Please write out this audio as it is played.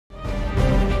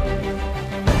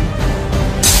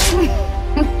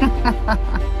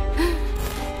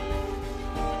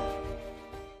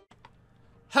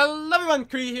Hello everyone,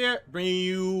 Cree here, bringing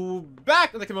you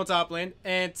back to the Camille top lane,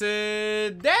 and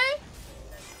today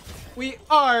we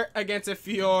are against a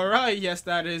Fiora. Yes,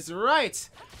 that is right.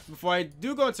 Before I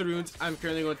do go into runes, I'm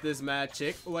currently going to this mad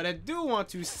chick. What I do want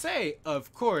to say,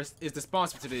 of course, is the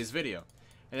sponsor for today's video.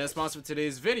 And the sponsor for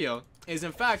today's video is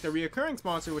in fact a reoccurring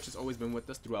sponsor, which has always been with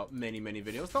us throughout many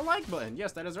videos, the like button.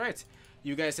 Yes, that is right.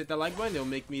 You guys hit the like button, it'll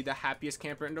make me the happiest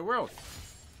camper in the world.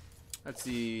 Let's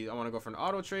see, I want to go for an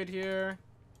auto trade here.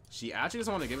 She actually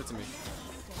doesn't want to give it to me.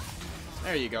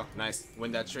 There you go. Nice.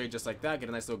 Win that trade just like that. Get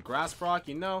a nice little grass proc,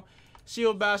 you know.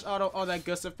 Shield bash, auto, all that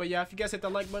good stuff. But yeah, if you guys hit the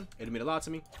like button, it'll mean a lot to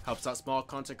me. Helps out small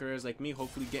content creators like me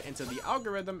hopefully get into the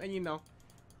algorithm and, you know,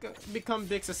 become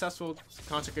big successful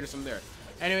content creators from there.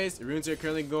 Anyways, the runes are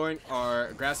currently going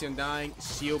are Grassy Undying,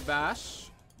 Shield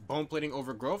Bash, Bone Plating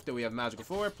Overgrowth. Then we have Magical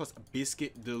Forward plus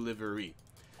Biscuit Delivery.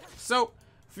 So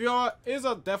Fiora is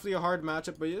definitely a hard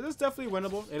matchup, but it is definitely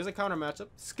winnable. It is a counter matchup.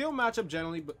 Skill matchup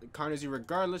generally, but counters you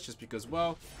regardless just because,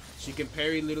 well, she can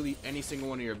parry literally any single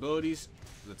one of your abilities.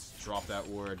 Let's drop that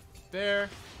word there.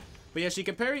 But yeah, she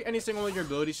can parry any single one of your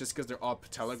abilities just because they're all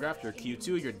telegraphed. Your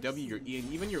Q2, your W, your E,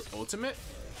 and even your ultimate.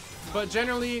 But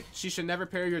generally, she should never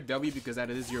parry your W because that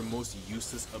is your most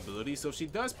useless ability. So if she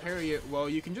does parry it, well,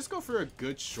 you can just go for a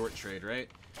good short trade, right?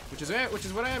 Which is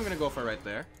what I am going to go for right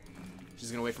there. She's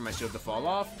gonna wait for my shield to fall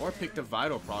off or pick the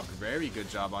vital proc. Very good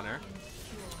job on her.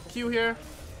 Q here.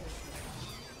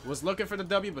 Was looking for the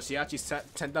W, but she actually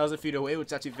sat 10,000 feet away, which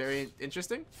is actually very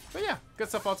interesting. But yeah, good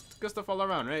stuff all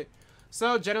around, right?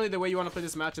 So generally, the way you want to play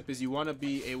this matchup is you want to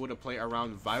be able to play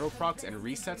around vital procs and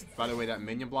resets. By the way, that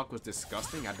minion block was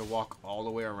disgusting. I had to walk all the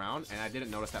way around, and I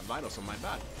didn't notice that vital, so my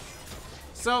bad.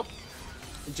 So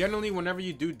generally, whenever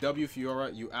you do W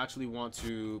Fiora, you actually want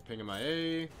to ping him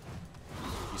IA.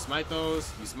 You smite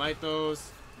those, you smite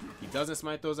those. He doesn't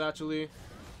smite those actually.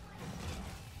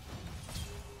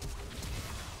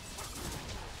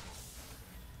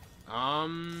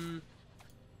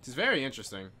 This is very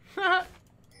interesting.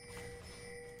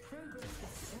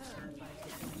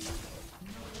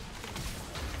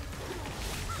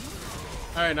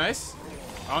 Alright, nice.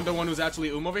 I'm the one who's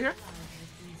actually over here.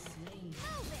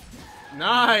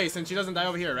 Nice, and she doesn't die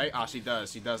over here, right? Ah, she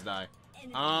does. She does die.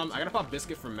 I gotta pop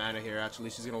Biscuit for mana here, actually.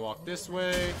 She's gonna walk this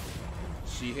way.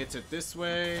 She hits it this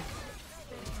way.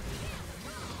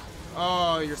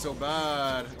 Oh, you're so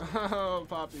bad. Oh,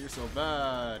 Poppy, you're so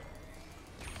bad.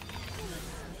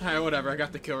 Alright, whatever. I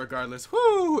got the kill regardless.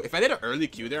 Woo! If I did an early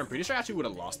Q there, I'm pretty sure I actually would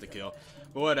have lost the kill.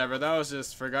 But whatever. That was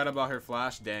just... Forgot about her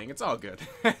flash. Dang, it's all good.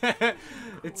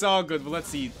 It's all good. But let's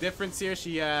see. Difference here.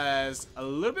 She has a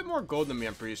little bit more gold than me,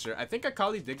 I'm pretty sure. I think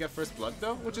Akali did get first blood,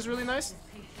 though, which is really nice.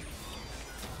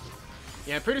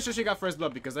 Yeah, I'm pretty sure she got first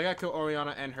blood because I got killed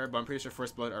Orianna and her, but I'm pretty sure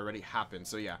first blood already happened.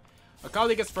 So yeah,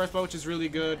 Akali gets first blood, which is really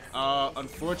good.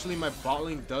 Unfortunately, my bot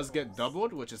lane does get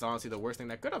doubled, which is honestly the worst thing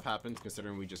that could have happened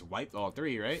considering we just wiped all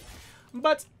three, right?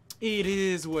 But it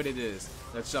is what it is.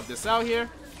 Let's shove this out here.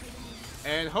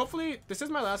 And hopefully, this is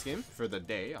my last game for the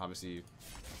day. Obviously,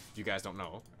 you guys don't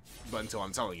know, but until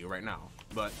I'm telling you right now.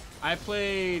 But I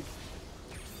played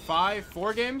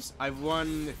 4 games. I've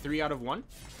won 3 out of 1,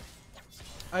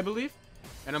 I believe.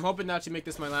 And I'm hoping to actually make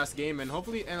this my last game and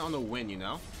hopefully end on the win, you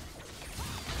know?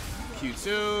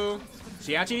 Q2.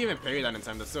 She actually didn't even parry that in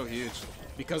time. That's so huge.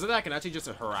 Because of that, I can actually just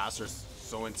harass her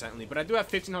so intently. But I do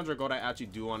have 1,500 gold I actually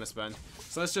do want to spend.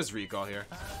 So let's just recall here.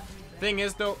 Thing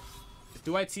is, though,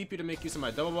 do I TP to make use of my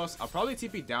double buffs? I'll probably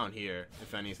TP down here,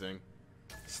 if anything.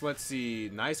 So let's see.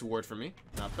 Nice ward for me.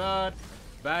 Not bad.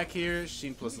 Back here.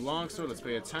 Sheen plus longsword. Let's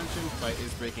pay attention. Fight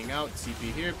is breaking out.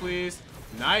 TP here, please.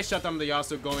 Nice shot down the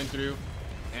Yasuo going through.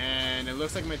 And it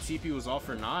looks like my TP was all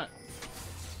for naught.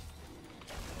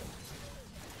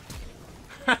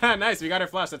 Nice, we got her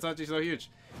flash. That's actually so huge.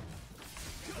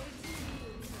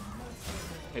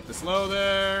 Hit the slow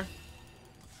there.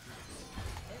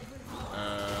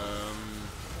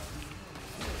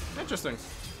 Interesting.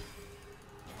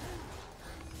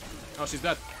 Oh, she's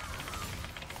dead.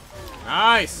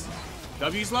 Nice.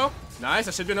 W slow. Nice.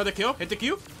 That should be another kill. Hit the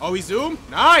Q. Oh, we zoom.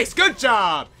 Nice. Good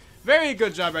job. Very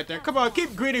good job right there. Come on,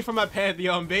 keep greeting for my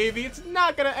Pantheon, baby. It's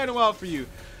not gonna end well for you.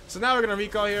 So now we're gonna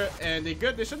recall here, and they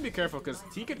should be careful because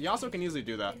Yasuo can easily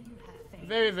do that.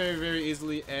 Very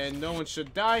easily, and no one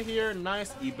should die here.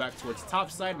 Nice. E back towards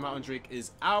top side. Mountain Drake is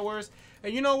ours.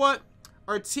 And you know what?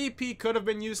 Our TP could have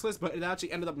been useless, but it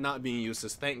actually ended up not being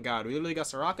useless. Thank God. We literally got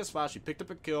Soraka's flash. We picked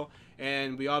up a kill,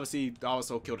 and we obviously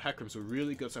also killed Hecarim. So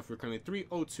really good stuff. We're currently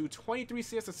 302. 23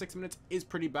 CS in 6 minutes is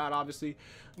pretty bad, obviously.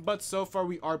 But so far,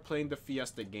 we are playing the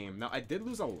Fiesta game. Now, I did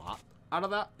lose a lot out of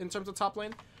that in terms of top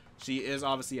lane. She is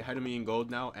obviously ahead of me in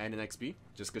gold now and in XP,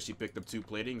 just because she picked up 2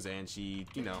 platings and she,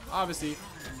 you know, obviously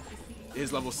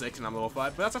is level 6 and I'm level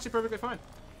 5, but that's actually perfectly fine.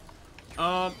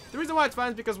 The reason why it's fine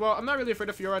is because, well, I'm not really afraid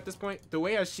of Fiora at this point. The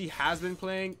way as she has been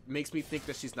playing makes me think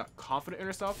that she's not confident in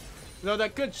herself. Though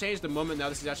that could change the moment now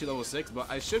that she's actually level 6, but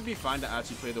I should be fine to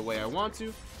actually play the way I want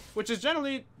to, which is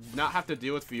generally not have to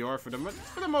deal with Fiora for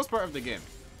the most part of the game.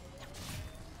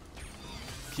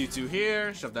 Q2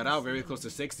 here, shove that out, very close to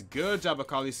 6. Good job,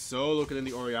 Akali, solo killing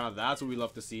the Orianna. That's what we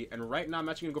love to see. And right now, I'm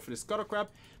actually going to go for the Scuttle Crab,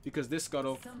 because this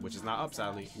Scuttle, which is not up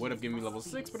sadly, would have given me level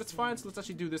 6, but it's fine. So let's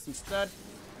actually do this instead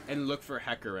and look for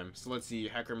Hecarim. So let's see,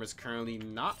 Hecarim is currently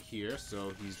not here,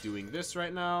 so he's doing this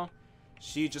right now.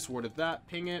 She just warded that,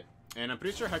 ping it, and I'm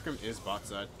pretty sure Hecarim is bot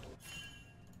side.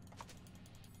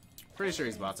 Pretty sure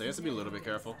he's bot side. He has to be a little bit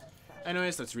careful.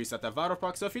 Anyways, let's reset that Vital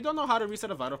Proc. So if you don't know how to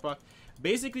reset a Vital Proc,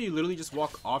 basically you literally just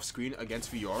walk off screen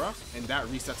against Fiora, and that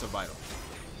resets a Vital.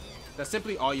 That's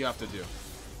simply all you have to do.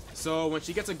 So when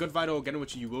she gets a good Vital again,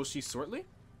 which you will see shortly,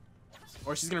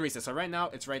 or she's gonna reset. So right now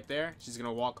it's right there. She's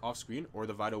gonna walk off screen, or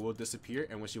the Vital will disappear,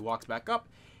 and when she walks back up,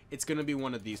 it's gonna be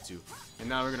one of these two. And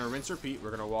now we're gonna rinse repeat. We're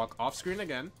gonna walk off screen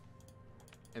again,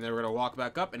 and then we're gonna walk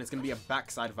back up, and it's gonna be a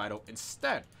backside Vital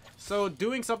instead. So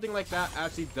doing something like that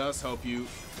actually does help you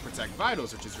protect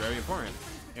Vitals, which is very important.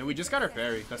 And we just got our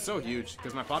parry. That's so huge,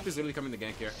 because my Poppy's literally coming to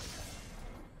gank here.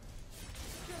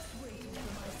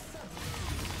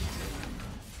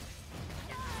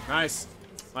 Nice.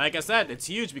 Like I said, it's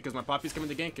huge because my Poppy's coming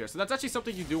to gank here. So that's actually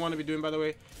something you do want to be doing, by the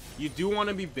way. You do want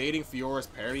to be baiting Fiora's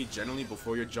parry generally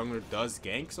before your jungler does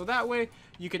gank. So that way,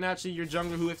 you can actually, your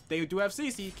jungler who, if they do have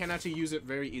CC, can actually use it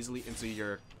very easily into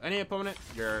your, any opponent,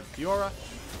 your Fiora.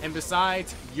 And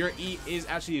besides, your E is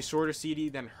actually a shorter CD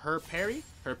than her parry.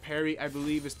 Her parry, I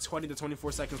believe, is 20 to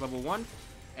 24 seconds level 1.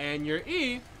 And your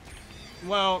E,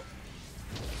 well,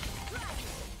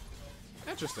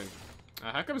 interesting.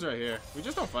 Hecarim's right here. We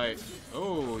just don't fight.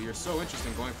 Oh, you're so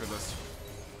interesting going for this.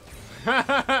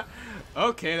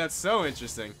 Okay, that's so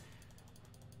interesting.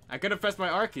 I could have pressed my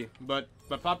Arky, but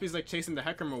Poppy's like chasing the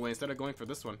Hecarim away instead of going for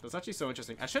this one. That's actually so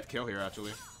interesting. I should kill here,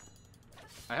 actually.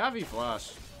 I have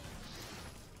E-Flash.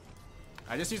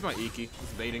 I just used my Iki.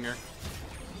 Just baiting her.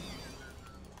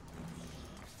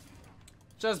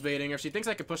 Just baiting her. If she thinks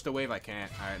I can push the wave, I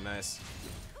can't. Alright, nice.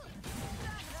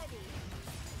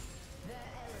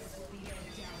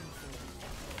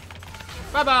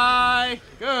 Bye-bye!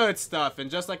 Good stuff.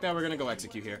 And just like that, we're going to go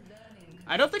execute here.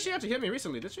 I don't think she actually hit me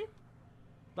recently, did she?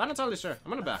 Not entirely sure.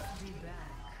 I'm going to back.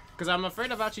 Because I'm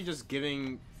afraid of actually just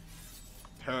giving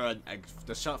her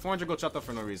the 400 gold shut up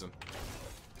for no reason.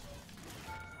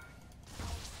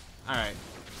 Alright.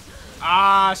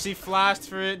 Ah, she flashed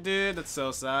for it, dude. That's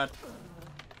so sad.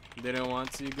 Didn't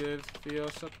want to give Theo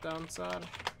shutdown sad.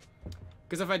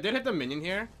 Because if I did hit the minion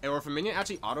here, or if a minion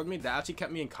actually autoed me, that actually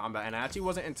kept me in combat. And I actually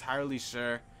wasn't entirely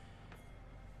sure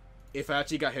if I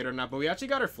actually got hit or not. But we actually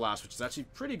got her flash, which is actually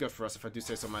pretty good for us if I do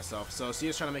say so myself. So she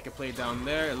is trying to make a play down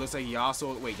there. It looks like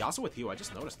Yasuo. Wait, Yasuo with heal. I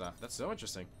just noticed that. That's so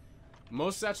interesting.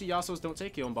 Most actually Yasuos don't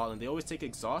take heal in bot lane. They always take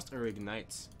exhaust or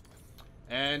ignite.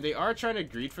 And they are trying to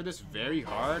greed for this very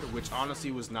hard, which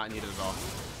honestly was not needed at all.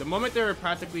 The moment they were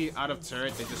practically out of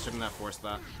turret, they just shouldn't have forced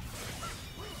that.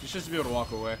 You should just be able to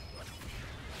walk away.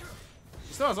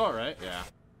 She still has ult, right? Yeah.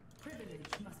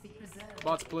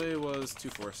 Bot's play was too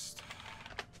forced.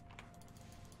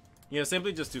 Yeah,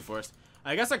 simply just too forced.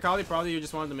 I guess Akali probably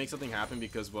just wanted to make something happen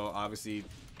because, well, obviously,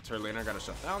 her laner got to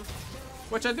shut down.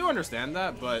 Which I do understand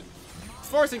that, but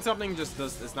forcing something just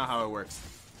does, it's not how it works.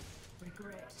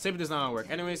 Simply does not how it work.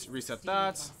 Anyways, reset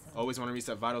that. Always want to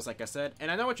reset vitals, like I said. And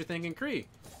I know what you're thinking, Cree.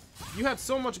 You had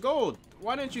so much gold.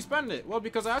 Why didn't you spend it? Well,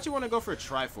 because I actually want to go for a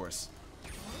Triforce.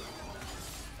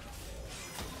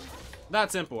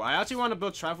 That simple. I actually want to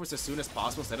build Triforce as soon as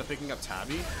possible instead of picking up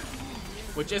Tabby,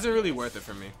 which isn't really worth it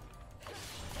for me.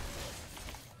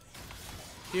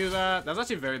 Q that. That's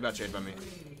actually a very bad trade by me.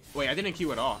 Wait, I didn't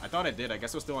Q at all. I thought I did. I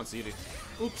guess it was still on CD.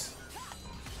 Oops.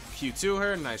 Q2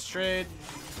 her. Nice trade.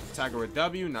 Tag her with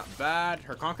W. Not bad.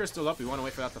 Her Conqueror's still up. We want to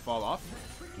wait for that to fall off.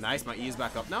 Nice. My E is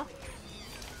back up now.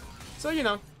 So, you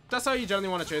know, that's how you generally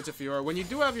want to trade to Fiora. When you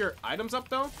do have your items up,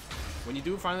 though, when you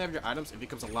do finally have your items, it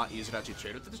becomes a lot easier to actually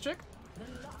trade with this chick.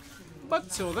 But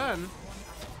till then,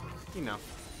 you know,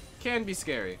 can be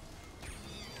scary.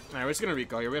 Alright, we're just gonna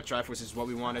recall here. We have Triforce, which is what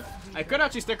we wanted. I could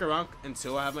actually stick around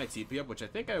until I have my TP up, which I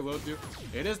think I will do.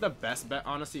 It is the best bet,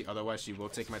 honestly. Otherwise, she will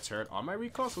take my turret on my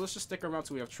recall. So let's just stick around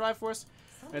till we have Triforce.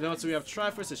 And then once we have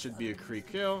Triforce, it should be a Cree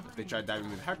kill. If they try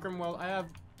diving with Hecarim, well, I have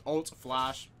ult,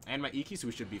 flash, and my Iki, so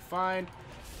we should be fine.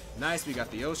 Nice, we got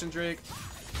the Ocean Drake.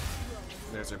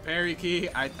 There's her parry key.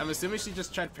 I'm assuming she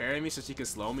just tried parrying me so she could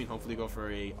slow me and hopefully go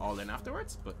for a all-in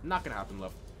afterwards. But not gonna happen,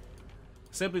 love.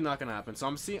 Simply not gonna happen. So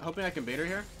I'm hoping I can bait her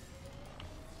here.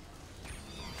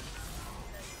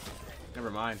 Never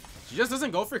mind. She just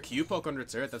doesn't go for Q poke under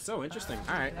turret. That's so interesting.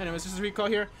 Alright, anyways, just a recall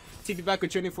here. TP back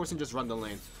with Training Force and just run the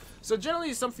lane. So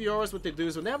generally, some Fioras, what they do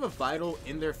is when they have a vital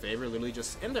in their favor, literally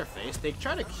just in their face, they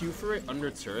try to Q for it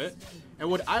under turret. And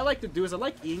what I like to do is I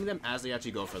like eating them as they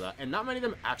actually go for that. And not many of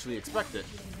them actually expect it.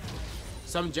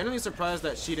 So I'm genuinely surprised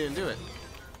that she didn't do it.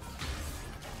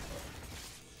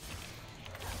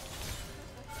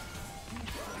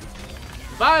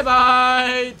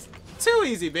 Bye-bye! Too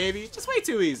easy, baby. Just way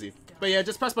too easy. But yeah,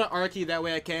 just press my R key. That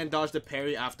way I can dodge the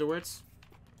parry afterwards.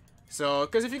 So,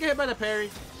 because if you get hit by the parry,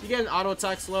 you get an auto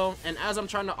attack slow. And as I'm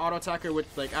trying to auto attack her with,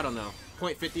 like, I don't know,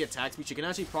 0.50 attack speed, she can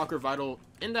actually proc her vital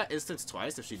in that instance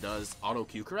twice if she does auto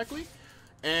Q correctly.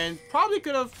 And probably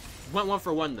could have went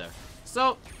 1-for-1 there.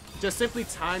 So, just simply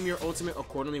time your ultimate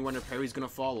accordingly when her parry is going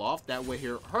to fall off. That way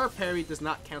her parry does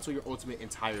not cancel your ultimate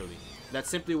entirely. That's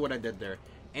simply what I did there.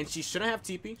 And she shouldn't have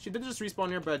TP. She did just respawn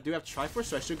here, but I do have Triforce,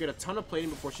 so I should get a ton of plating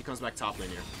before she comes back top lane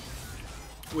here.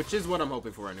 Which is what I'm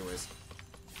hoping for anyways.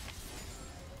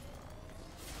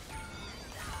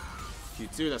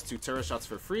 Q2, that's 2 turret shots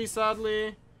for free,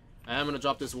 sadly. I am going to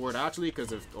drop this ward actually,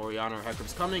 because if Orianna or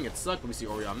Hecarim's coming, it sucked. Let me see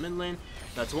Orianna mid lane.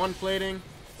 That's 1 plating.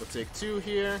 We'll take 2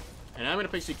 here. And I'm going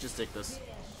to basically just take this.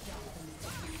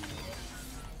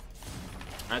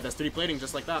 Alright, that's 3 plating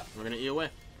just like that. We're going to E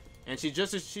away. And she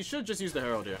should just use the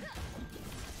Herald here.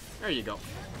 There you go.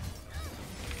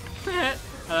 I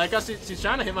like how she's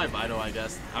trying to hit my Vital, I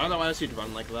guess. I don't know why she'd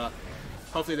run like that.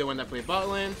 Hopefully they win that play bot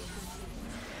lane.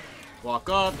 Walk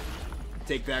up.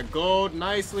 Take that gold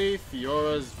nicely.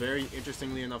 Fiora's very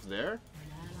interestingly enough there.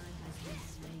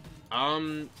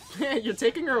 You're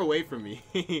taking her away from me.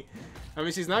 I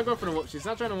mean, she's not going for the. She's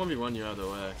not trying to 1v1 you out of the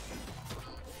way.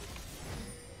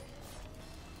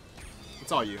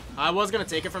 It's all you. I was gonna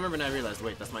take it from her, but then I realized,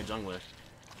 wait, that's my jungler.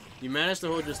 You managed to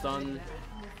hold your stun.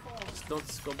 Just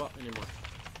don't go bot anymore.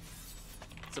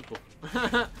 Simple.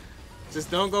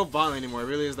 Just don't go bot anymore. It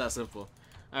really is that simple.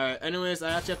 Alright, anyways,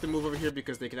 I actually have to move over here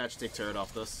because they can actually take turret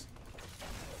off this.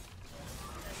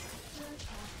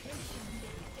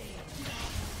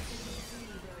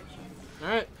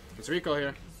 Alright, let's recall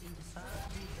here.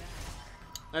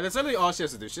 That's literally all she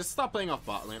has to do. Just stop playing off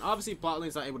bot lane. Obviously, bot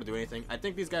lane's not able to do anything. I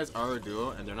think these guys are a duo,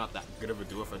 and they're not that good of a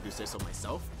duo if I do say so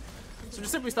myself. So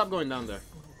just simply stop going down there.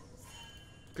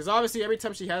 Because obviously, every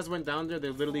time she has went down there, they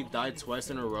literally died twice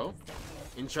in a row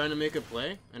in trying to make a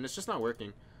play, and it's just not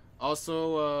working.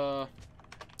 Also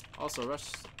rush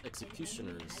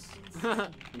executioners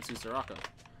into Soraka.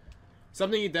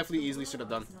 Something he definitely easily should have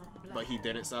done, but he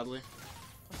didn't, sadly.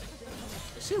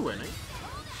 Is she winning?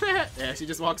 Yeah, she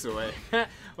just walks away.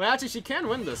 Well, actually, she can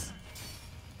win this.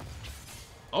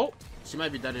 Oh, she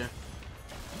might be dead here.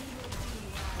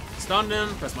 Stunned him,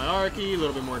 press my R key, a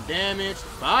little bit more damage.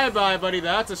 Bye-bye, buddy,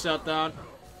 that's a shutdown.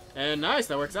 And nice,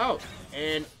 that works out.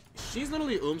 And she's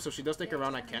literally so if she does take her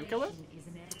around, I can kill her.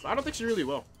 But I don't think she really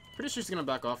will. Pretty sure she's gonna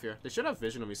back off here. They should have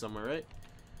vision of me somewhere, right?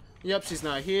 Yep, she's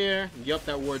not here. Yep,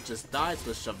 that ward just died, so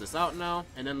let's shove this out now.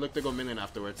 And then look to go minion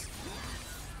afterwards.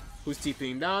 Who's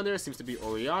TPing down there? Seems to be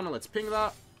Orianna. Let's ping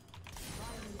that.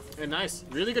 And nice.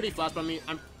 Really good E-Flash by me.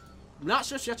 I'm not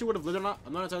sure if she actually would have lived or not.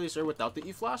 I'm not entirely sure without the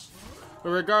E-Flash.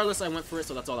 But regardless, I went for it,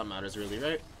 so that's all that matters, really,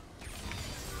 right?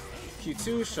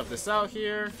 Q2, shove this out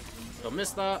here. Don't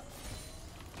miss that.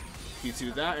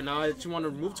 Q2 that. And now I actually want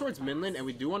to move towards mid lane, and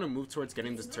we do want to move towards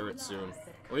getting this turret soon.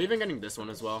 Or even getting this one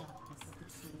as well.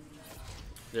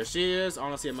 There she is.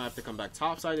 Honestly, I might have to come back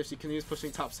topside if she continues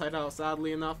pushing topside out,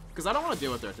 sadly enough. Because I don't want to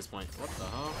deal with her at this point. What the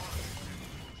hell?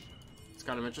 It's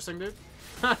kind of interesting, dude.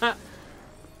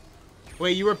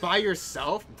 Wait, you were by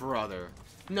yourself? Brother.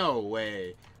 No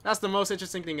way. That's the most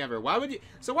interesting thing ever. Why would you...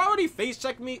 So why would he face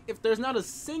check me if there's not a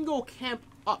single camp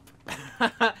up?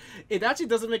 It actually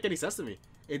doesn't make any sense to me.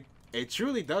 It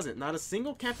truly doesn't. Not a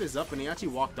single camp is up and he actually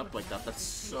walked up like that. That's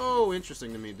so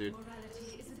interesting to me, dude.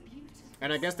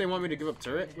 And I guess they want me to give up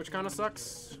turret, which kind of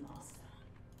sucks.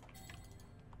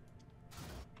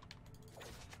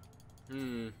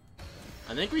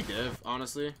 I think we give,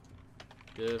 honestly.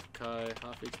 Give Kai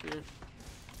half HP.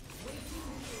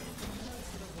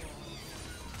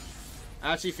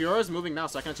 Actually, Fiora's moving now,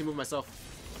 so I can actually move myself.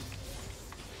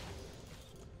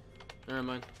 Never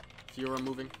mind. Fiora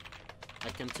moving. I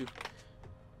can too.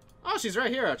 Oh, she's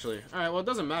right here, actually. Alright, well, it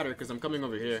doesn't matter, because I'm coming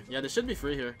over here. Yeah, they should be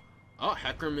free here. Oh,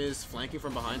 Hecarim is flanking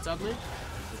from behind, sadly.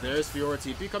 There's Fiora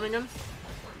TP coming in.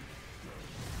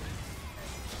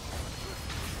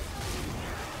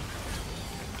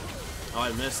 Oh,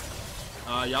 I missed.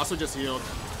 Yasuo just healed.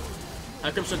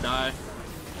 Hecarim should die.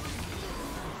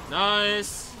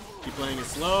 Nice. Keep playing it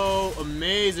slow.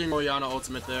 Amazing Orianna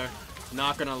ultimate there.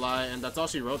 Not gonna lie. And that's all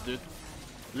she wrote, dude.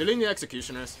 Literally the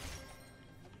executioners.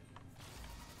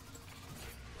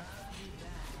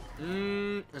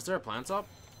 Is there a plant top?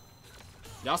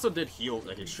 Yasuo did heal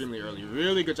like extremely early.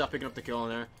 Really good job picking up the kill in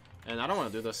there. And I don't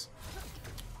want to do this.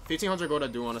 1500 gold I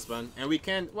do want to spend. And we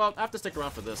can, well, I have to stick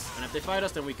around for this. And if they fight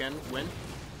us, then we can win.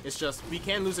 It's just, we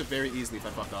can lose it very easily if I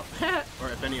fuck up.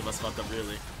 Or if any of us fuck up,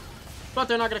 really. But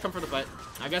they're not going to come for the fight.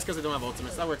 I guess because they don't have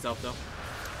ultimates. That works out, though.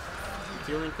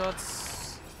 Healing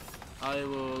cuts. I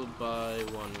will buy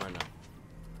one right now.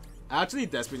 I actually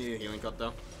desperately need a healing cut,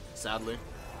 though. Sadly.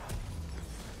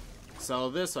 Sell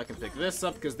this so I can pick this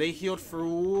up because they healed for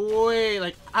way,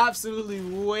 like, absolutely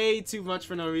way too much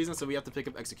for no reason. So we have to pick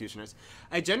up executioners.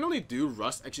 I generally do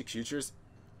rush executioners.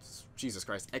 Jesus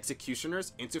Christ,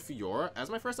 executioners into Fiora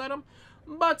as my first item,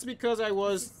 but because I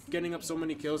was getting up so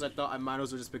many kills, I thought I might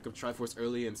as well just pick up Triforce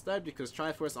early instead, because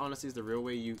Triforce honestly is the real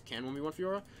way you can 1v1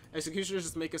 Fiora. Executioners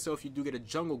just make it so if you do get a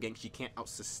jungle gank, she can't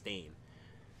out-sustain.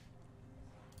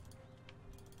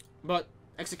 But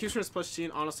Executioners plus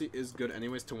Sheen honestly is good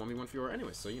anyways to 1v1 Fiora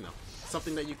anyways, so you know,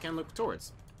 something that you can look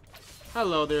towards.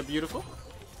 Hello there, beautiful.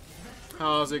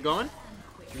 How's it going?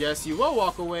 Yes, you will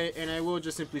walk away, and I will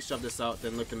just simply shove this out,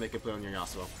 then look to make a play on your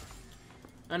Yasuo.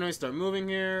 Anyway, start moving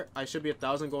here. I should be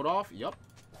 1,000 gold off. Yup.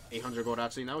 800 gold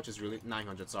actually now, which is really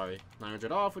 900, sorry.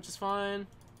 900 off, which is fine.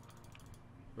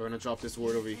 We're gonna drop this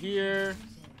ward over here.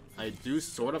 I do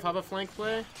sort of have a flank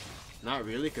play. Not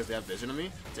really, because they have vision of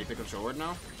me. Take the control ward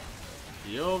now.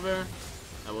 Be over.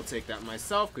 I will take that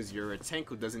myself, because you're a tank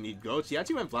who doesn't need gold. She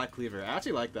actually went Black Cleaver. I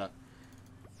actually like that.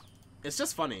 It's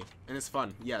just funny, and it's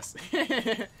fun, yes.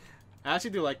 I actually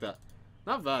do like that.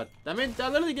 Not bad. That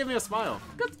literally gave me a smile.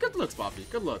 Good looks, Poppy.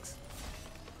 Good looks.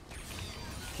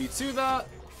 Q2 that.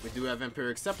 We do have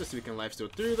Empiric Scepter, so we can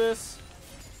lifesteal through this.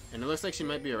 And it looks like she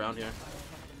might be around here.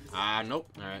 Ah, nope.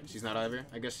 Alright, she's not either.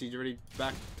 I guess she's already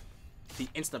back. She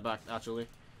insta-backed, actually.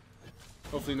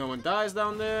 Hopefully no one dies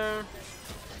down there.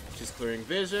 She's clearing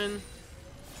vision.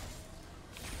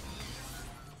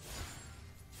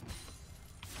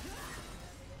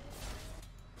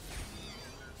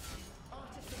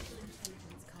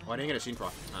 Oh, I didn't get a Sheen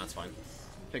proc. Nah, that's fine.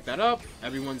 Pick that up.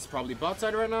 Everyone's probably bot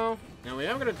side right now. Anyway,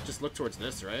 I'm gonna just look towards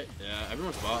this, right? Yeah,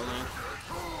 everyone's bot lane.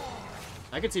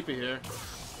 I can TP here.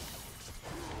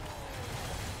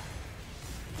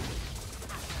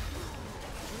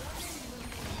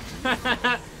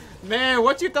 Man,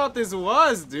 what you thought this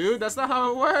was, dude? That's not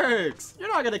how it works. You're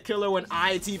not gonna kill her when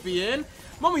I TP in.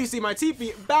 Moment you see my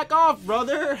TP, back off,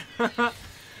 brother.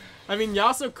 I mean,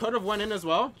 Yasuo could have went in as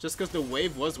well, just because the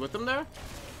wave was with him there.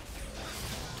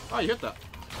 Oh, you hit that.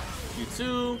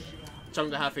 Q2,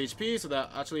 chunk to half HP, so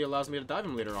that actually allows me to dive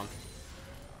him later on.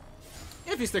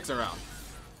 If he sticks around.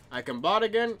 I can bot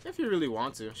again, if you really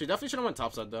want to. She definitely should have went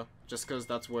topside, though, just because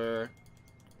that's where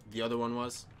the other one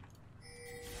was.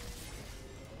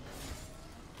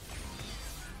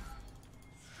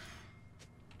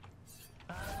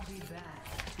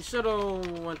 He should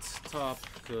have went top,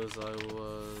 because I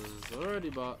was already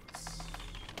bot.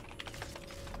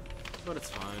 But it's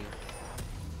fine.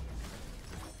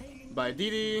 Buy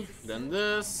DD, then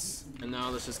this, and now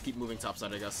let's just keep moving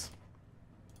topside, I guess.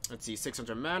 Let's see,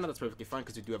 600 mana, that's perfectly fine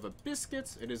because we do have a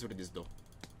biscuit. It is what it is, though.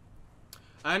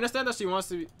 I understand that she wants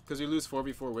to, because you lose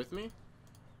 4v4 with me.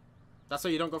 That's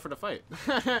why you don't go for the fight.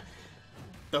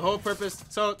 The whole purpose,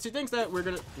 so she thinks that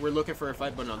we're looking for a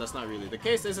fight, but no, that's not really. The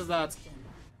case is that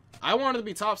I wanted to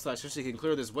be topside so she can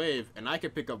clear this wave, and I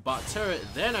can pick up bot turret,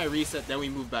 then I reset, then we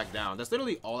move back down. That's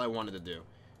literally all I wanted to do.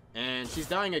 And she's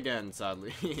dying again,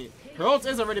 sadly. Her ult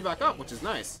is already back up, which is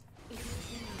nice.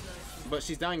 But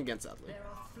she's dying again, sadly.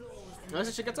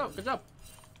 Unless she gets up. Good job.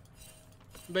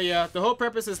 But yeah, the whole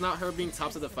purpose is not her being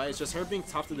top of the fight. It's just her being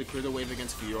top to clear the wave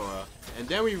against Fiora. And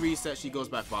then we reset, she goes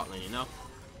back bot lane, you know?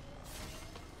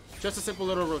 Just a simple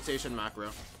little rotation macro.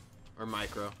 Or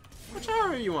micro.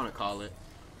 Whichever you want to call it.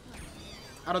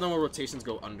 I don't know what rotations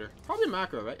go under. Probably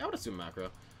macro, right? I would assume macro.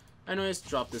 Anyways,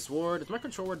 drop this ward. Is my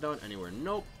control ward down anywhere?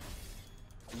 Nope.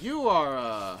 You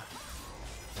are,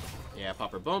 yeah,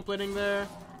 pop her bone plating there.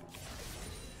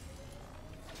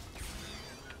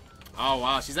 Oh,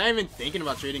 wow. She's not even thinking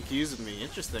about trading Qs with me.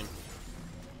 Interesting.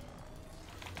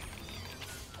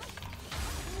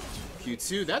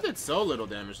 Q2. That did so little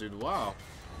damage, dude. Wow.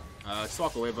 Just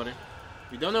walk away, buddy.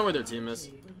 We don't know where their team is.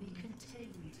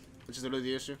 Which is literally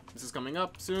the issue. This is coming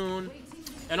up soon.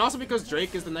 And also because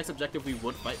Drake is the next objective we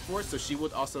would fight for, so she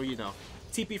would also, you know,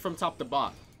 TP from top to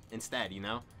bot instead, you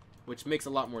know? Which makes a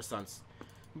lot more sense.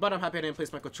 But I'm happy I didn't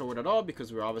place my chore at all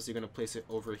because we're obviously going to place it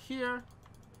over here.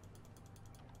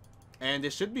 And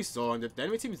it should be so, and the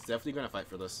enemy team is definitely going to fight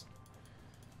for this.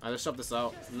 Alright, let's shove this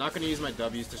out. I'm not going to use my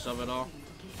W's to shove it all.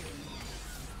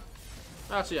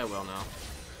 Actually, I will now.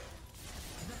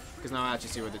 Because now I actually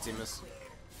see where the team is.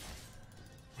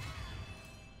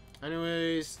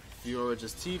 Anyways, Fiora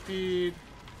just TP'd.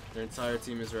 Their entire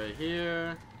team is right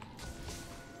here.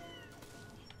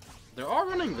 They're all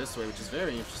running this way, which is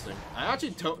very interesting. I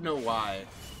actually don't know why,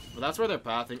 but that's where they're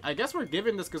pathing. I guess we're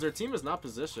giving this because their team is not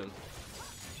positioned.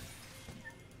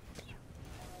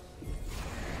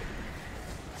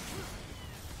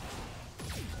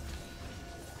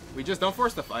 We just don't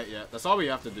force the fight yet. That's all we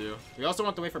have to do. We also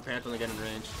want to wait for Pantheon to get in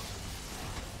range.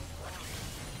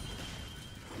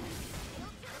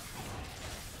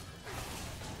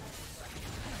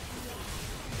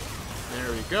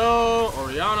 There we go.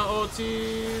 Orianna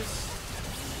ultis.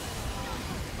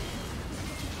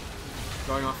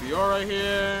 Going off Fiora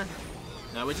here.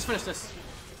 Now we just finished this.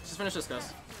 Just finish this,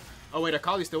 guys. Oh wait,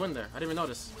 Akali's still in there. I didn't even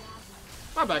notice.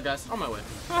 My bad, guys. On my way.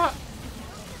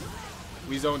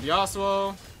 We zoned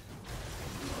Yasuo.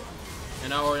 And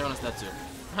now Orianna's dead too.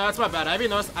 That's my bad. I didn't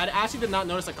notice. I actually did not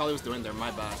notice Akali was doing there.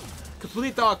 My bad.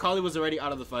 Completely thought Akali was already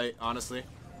out of the fight, honestly.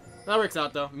 That works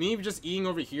out though. Me just eating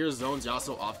over here zones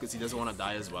Yasuo off because he doesn't want to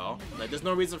die as well. Like, there's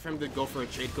no reason for him to go for a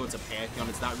trade code to Pantheon.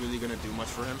 It's not really going to do much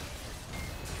for him.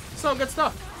 So, good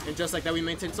stuff. And just like that, we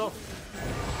maintained Soul.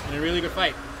 In a really good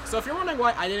fight. So, if you're wondering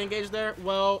why I didn't engage there,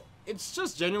 well, it's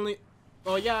just genuinely...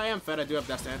 Well, yeah, I am fed. I do have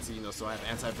Death's Dance, you know, so I have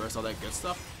anti-burst, all that good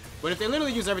stuff. But if they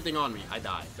literally use everything on me, I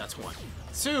die. That's one.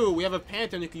 Two, we have a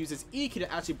Pantheon who can use his E key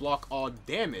to actually block all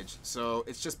damage. So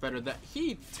it's just better that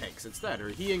he tanks instead, or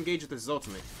he engages with his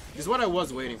ultimate. Is what I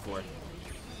was waiting for.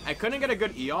 I couldn't get a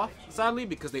good E off, sadly,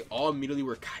 because they all immediately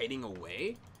were kiting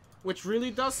away. Which really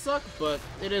does suck, but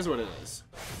it is what it is.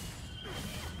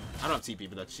 I don't have TP,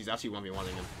 but she's actually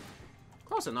 1v1ing him.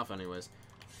 Close enough anyways.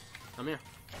 Come here.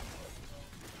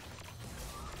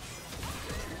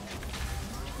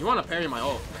 You want to parry my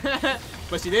ult.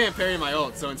 But she didn't parry my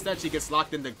ult, so instead she gets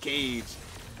locked in the cage.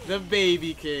 The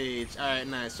baby cage. Alright,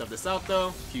 nice. Shove this out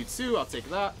though. Q2, I'll take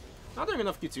that. Not doing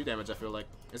enough Q2 damage, I feel like.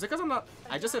 Is it because I'm not...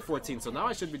 I just hit 14, so now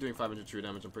I should be doing 500 true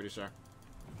damage, I'm pretty sure.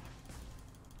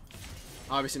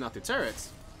 Obviously not through turrets.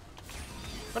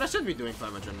 But I should be doing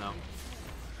 500 now.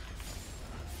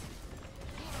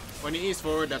 When he E's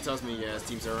forward, that tells me, yeah, his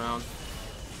teams are around.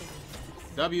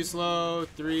 W slow.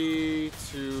 3,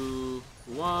 2,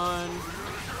 1.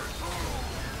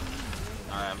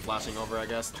 Alright, I'm flashing over, I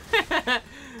guess. Alright,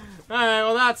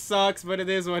 well that sucks, but it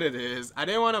is what it is. I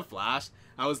didn't want to flash.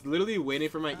 I was literally waiting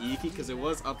for my E key because it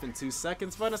was up in 2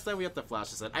 seconds, but instead we have to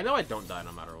flash this. I know I don't die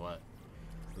no matter what.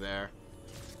 There.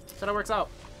 So that works out.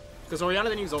 Because Orianna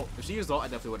didn't use ult. If she used ult, I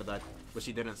definitely would have died. But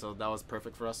she didn't, so that was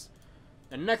perfect for us.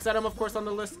 And next item, of course, on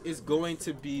the list is going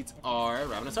to beat our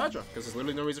Ravenous Hydra. Because there's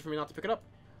literally no reason for me not to pick it up.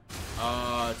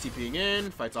 TPing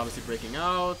in. Fight's obviously breaking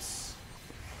out.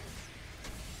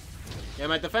 Yeah,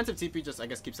 my defensive TP just, I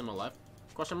guess, keeps him alive.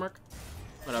 Question mark?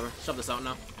 Whatever. Shove this out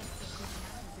now.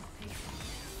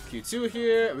 Q2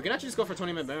 here. We can actually just go for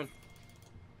 20-minute Baron.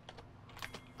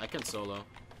 I can solo.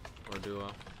 Or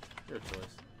duo. Your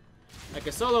choice. I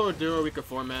can solo or duo, or we could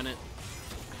 4-man it.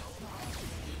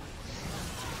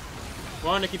 We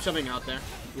wanted to keep shoving out there.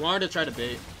 We wanted to try to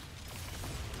bait.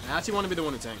 I actually want to be the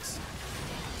one who tanks.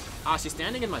 Ah, she's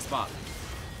standing in my spot.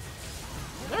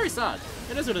 Very sad.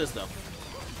 It is what it is, though.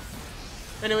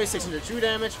 Anyway, 600 true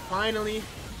damage. Finally.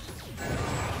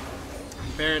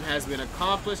 Baron has been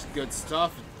accomplished. Good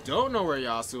stuff. Don't know where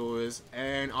Yasuo is.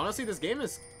 And honestly, this game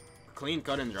is clean,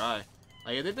 cut, and dry.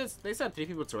 Like, they said 3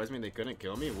 people towards me and they couldn't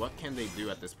kill me. What can they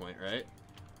do at this point, right?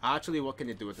 Actually, what can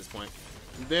they do at this point?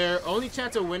 Their only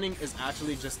chance of winning is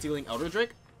actually just stealing Elder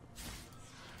Drake.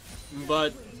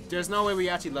 But there's no way we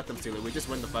actually let them steal it. We just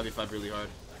win the 5v5 really hard.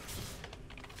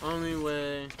 Only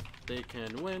way they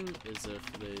can win is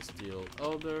if they steal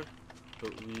Elder.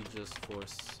 But we just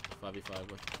force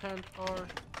 5v5 with Pantheon.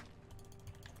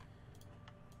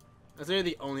 That's really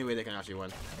the only way they can actually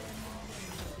win.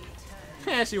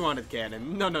 She wanted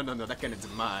cannon. No, that cannon's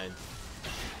mine.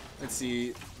 Let's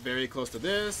see. Very close to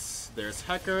this. There's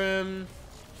Hecarim.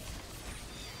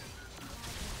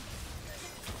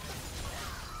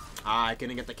 Ah, I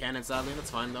couldn't get the cannon, sadly.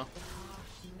 That's fine, though.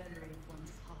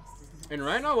 And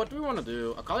right now, what do we want to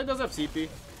do? Akali does have CP.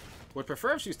 Would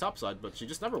prefer if she's topside, but she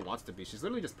just never wants to be. She's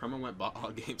literally just perma-went bot all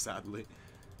game, sadly.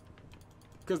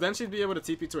 Because then she'd be able to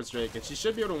TP towards Drake, and she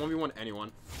should be able to 1v1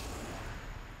 anyone.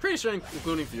 Pretty sure,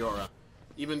 including Fiora.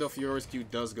 Even though Fiora's Q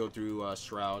does go through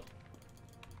Shroud.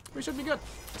 We should be good.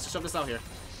 Let's just shove this out here.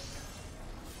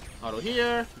 Auto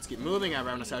here. Let's keep moving. I have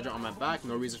Ravenous Hydra on my back.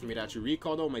 No reason for me to actually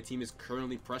recall though. My team is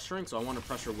currently pressuring, so I want to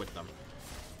pressure with them.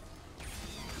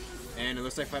 And it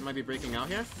looks like fight might be breaking out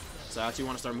here. So I actually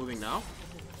want to start moving now.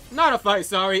 Not a fight,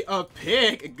 sorry. A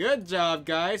pick. Good job,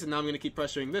 guys. And now I'm going to keep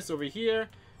pressuring this over here.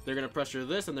 They're going to pressure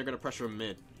this, and they're going to pressure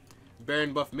mid.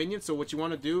 Baron buff minions, so what you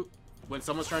want to do when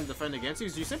someone's trying to defend against you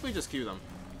is you simply just Q them.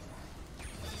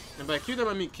 And by Q them,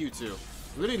 I mean Q2.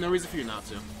 Really no reason for you not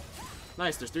to.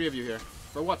 Nice, there's 3 of you here.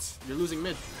 For what? You're losing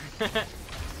mid.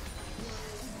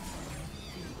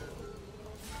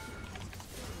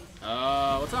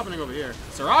 What's happening over here?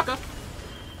 Soraka!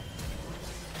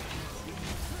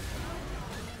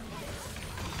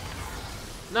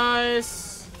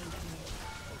 Nice!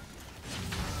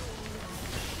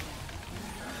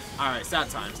 Alright, sad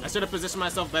times. I should have positioned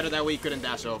myself better, that way he couldn't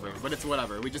dash over. But it's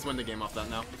whatever. We just win the game off that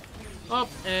now. Oh,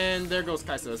 and there goes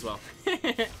Kaisa as well.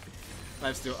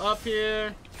 Life's still up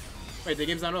here. Wait, the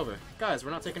game's not over. Guys,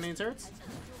 we're not taking any turrets?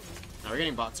 No, we're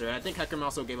getting bots here. I think Hecarim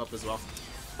also gave up as well.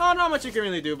 Oh, not much you can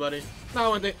really do, buddy.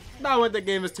 Not when the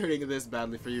game is turning this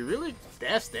badly for you. Really?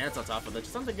 Death stance on top of that.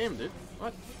 Just on the game, dude.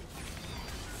 What?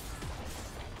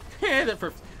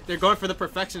 They're going for the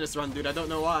perfectionist run, dude. I don't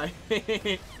know why.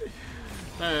 Alright,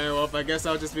 well, I guess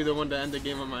I'll just be the one to end the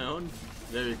game on my own.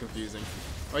 Very confusing.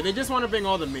 Or they just want to bring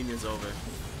all the minions over.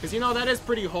 Because, you know, that is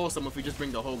pretty wholesome if we just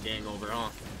bring the whole gang over, huh?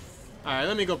 Alright,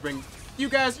 let me go bring... You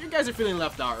guys are feeling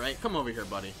left out, right? Come over here,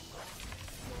 buddy.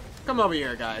 Come over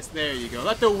here, guys. There you go.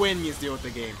 Let the minions deal with the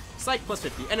game. Psych plus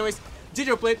 50. Anyways,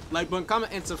 GG played. Like button,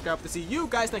 comment, and subscribe to see you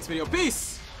guys next video.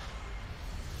 Peace!